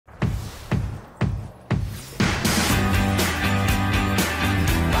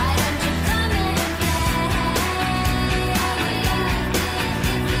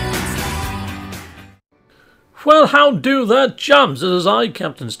Well, how do there, chums? It is I,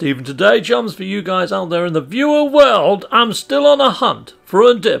 Captain Stephen. Today, chums, for you guys out there in the viewer world, I'm still on a hunt for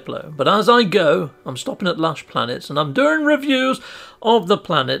a Diplo. But as I go, I'm stopping at Lush Planets and I'm doing reviews of the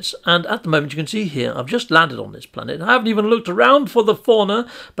planets. And at the moment, you can see here, I've just landed on this planet. I haven't even looked around for the fauna,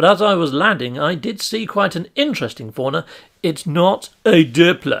 but as I was landing, I did see quite an interesting fauna. It's not a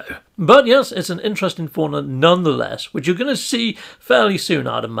Diplo. But yes, it's an interesting fauna nonetheless, which you're going to see fairly soon,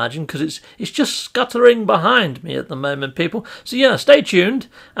 I'd imagine, because it's just scuttering behind me at the moment, people. So yeah, stay tuned,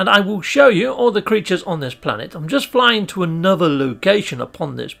 and I will show you all the creatures on this planet. I'm just flying to another location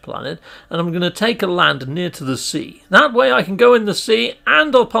upon this planet, and I'm going to take a land near to the sea. That way I can go in the sea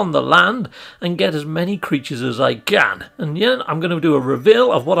and upon the land and get as many creatures as I can. And yeah, I'm going to do a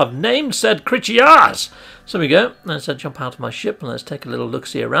reveal of what I've named said creatures. So we go. Let's jump out of my ship and let's take a little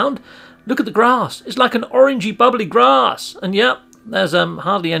look-see around. Look at the grass. It's like an orangey, bubbly grass. And yeah, there's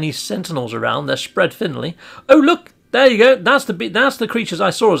hardly any sentinels around. They're spread thinly. Oh, look. There you go. That's the creatures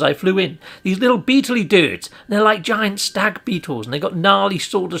I saw as I flew in. These little beetly dudes. They're like giant stag beetles, and they got gnarly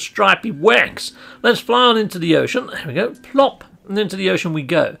sort of stripy wings. Let's fly on into the ocean. There we go. Plop. And into the ocean we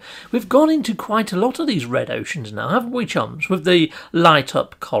go. We've gone into quite a lot of these red oceans now, haven't we, chums? With the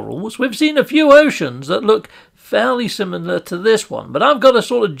light-up corals. We've seen a few oceans that look fairly similar to this one, but I've got to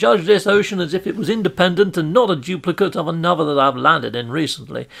sort of judge this ocean as if it was independent and not a duplicate of another that I've landed in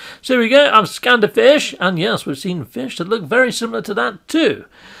recently. So here we go. I've scanned a fish, and yes, we've seen fish that look very similar to that too.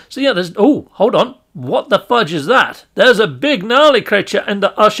 So yeah, there's... Oh, hold on. What the fudge is that? There's a big gnarly creature in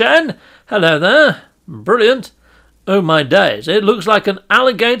the ocean. Hello there. Brilliant. Oh my days, it looks like an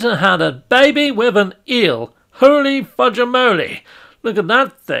alligator had a baby with an eel. Holy fudge-a-moly. Look at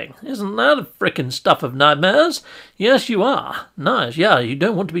that thing. Isn't that a frickin' stuff of nightmares? Yes, you are. Nice. Yeah, you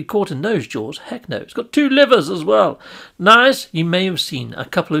don't want to be caught in those jaws. Heck no. It's got 2 livers as well. Nice. You may have seen a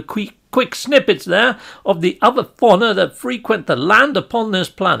couple of quick snippets there of the other fauna that frequent the land upon this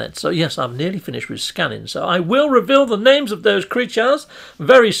planet. So yes, I've nearly finished with scanning, so I will reveal the names of those creatures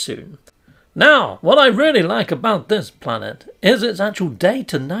very soon. Now, what I really like about this planet is its actual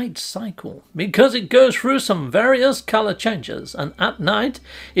day-to-night cycle, because it goes through some various colour changes, and at night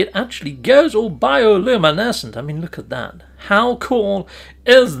it actually goes all bioluminescent. I mean, look at that. How cool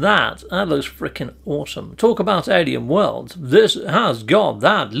is that? That looks freaking awesome. Talk about alien worlds. This has got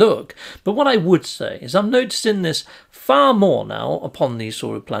that look. But what I would say is I'm noticing this far more now upon these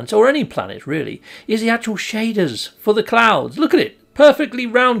sort of planets, or any planet really, is the actual shaders for the clouds. Look at it. Perfectly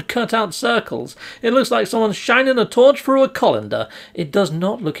round cut-out circles. It looks like someone's shining a torch through a colander. It does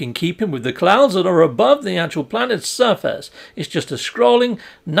not look in keeping with the clouds that are above the actual planet's surface. It's just a scrolling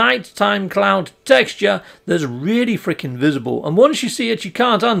nighttime cloud texture that's really freaking visible. And once you see it, you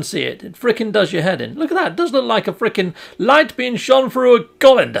can't unsee it. It freaking does your head in. Look at that. It does look like a freaking light being shone through a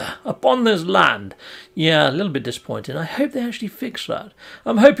colander upon this land. Yeah, a little bit disappointing. I hope they actually fix that.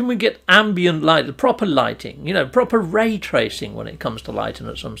 I'm hoping we get ambient light, proper lighting, you know, proper ray tracing when it comes to lighting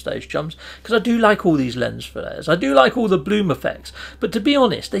at some stage, chums, because I do like all these lens flares. I do like all the bloom effects, but to be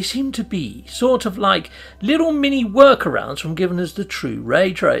honest, they seem to be sort of like little mini workarounds from giving us the true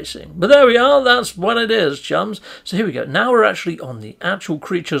ray tracing. But there we are, that's what it is, chums. So here we go. Now we're actually on the actual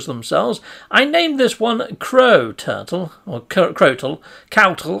creatures themselves. I named this one Crow Turtle, or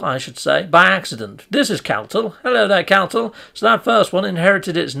Cowtle, I should say, by accident. This is Cowtle. Hello there, Cowtle. So that first one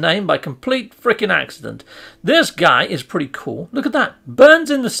inherited its name by complete freaking accident. This guy is pretty cool. Look at that. Burns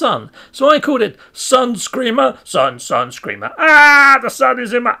in the sun. So I called it Sun Screamer. Sun Screamer. Ah, the sun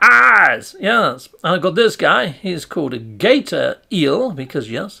is in my eyes. Yes. And I got this guy. He's called a gator eel because,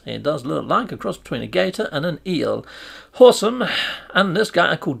 yes, it does look like a cross between a gator and an eel. Awesome. And this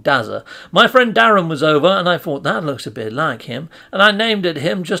guy I called Dazza. My friend Darren was over and I thought that looks a bit like him, and I named it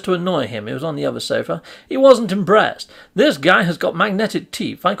him just to annoy him. He was on the other sofa. He wasn't impressed. This guy has got magnetic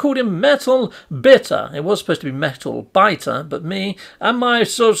teeth. I called him Metal Bitter. It was supposed to be Metal Biter, but me and my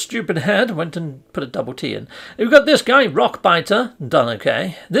sort of stupid head went and put a double T in. We've got this guy, Rock Biter. Done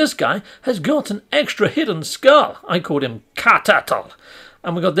okay. This guy has got an extra hidden skull. I called him Catatl.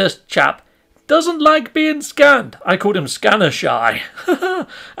 And we got this chap, doesn't like being scanned. I called him Scanner Shy.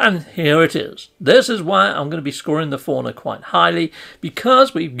 And here it is. This is why I'm going to be scoring the fauna quite highly,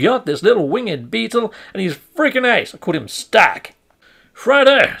 because we've got this little winged beetle and he's freaking ace. I called him Stack.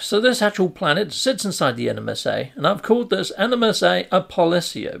 Righto, so this actual planet sits inside the NMSA, and I've called this NMSA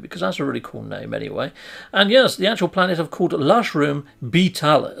Apollisio, because that's a really cool name anyway. And yes, the actual planet I've called Lushroom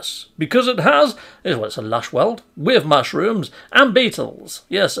Beetalis, because it's a lush world with mushrooms and beetles.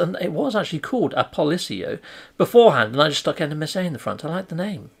 Yes, and it was actually called Apollisio beforehand, and I just stuck NMSA in the front. I like the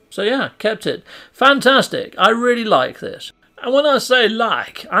name. So yeah, kept it. Fantastic, I really like this. And when I say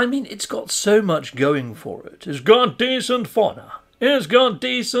like, I mean it's got so much going for it. It's got decent fauna. It's got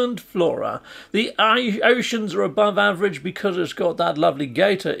decent flora. The oceans are above average because it's got that lovely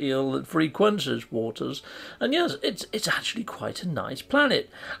gator eel that frequents its waters. And yes, it's actually quite a nice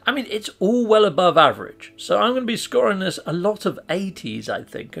planet. I mean, it's all well above average. So I'm going to be scoring this a lot of 80s, I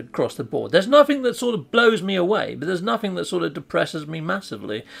think, across the board. There's nothing that sort of blows me away, but there's nothing that sort of depresses me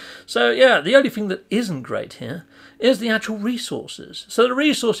massively. So yeah, the only thing that isn't great here is the actual resources. So the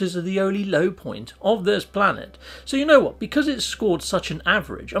resources are the only low point of this planet. So you know what, because it's scored such an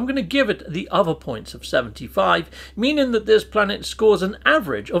average, I'm going to give it the other points of 75, meaning that this planet scores an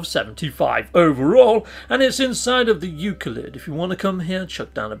average of 75 overall, and it's inside of the Euclid. If you want to come here,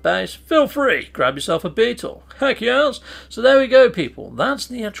 chuck down a base, feel free, grab yourself a beetle. Heck yes! So there we go, people. That's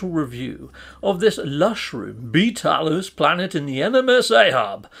the actual review of this Lushroom Beetalus planet in the NMSA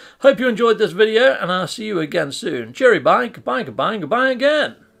hub. Hope you enjoyed this video, and I'll see you again soon. Cheery bye, goodbye, goodbye, and goodbye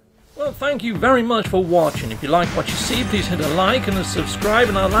again. Well, thank you very much for watching. If you like what you see, please hit a like and a subscribe.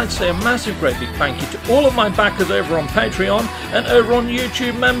 And I'd like to say a massive, great big thank you to all of my backers over on Patreon and over on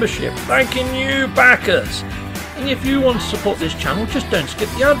YouTube membership. Thanking you, backers. And if you want to support this channel, just don't skip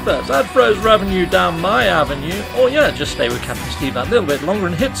the adverts. That throws revenue down my avenue. Or yeah, just stay with Captain Steve that little bit longer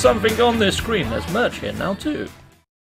and hit something on this screen. There's merch here now too.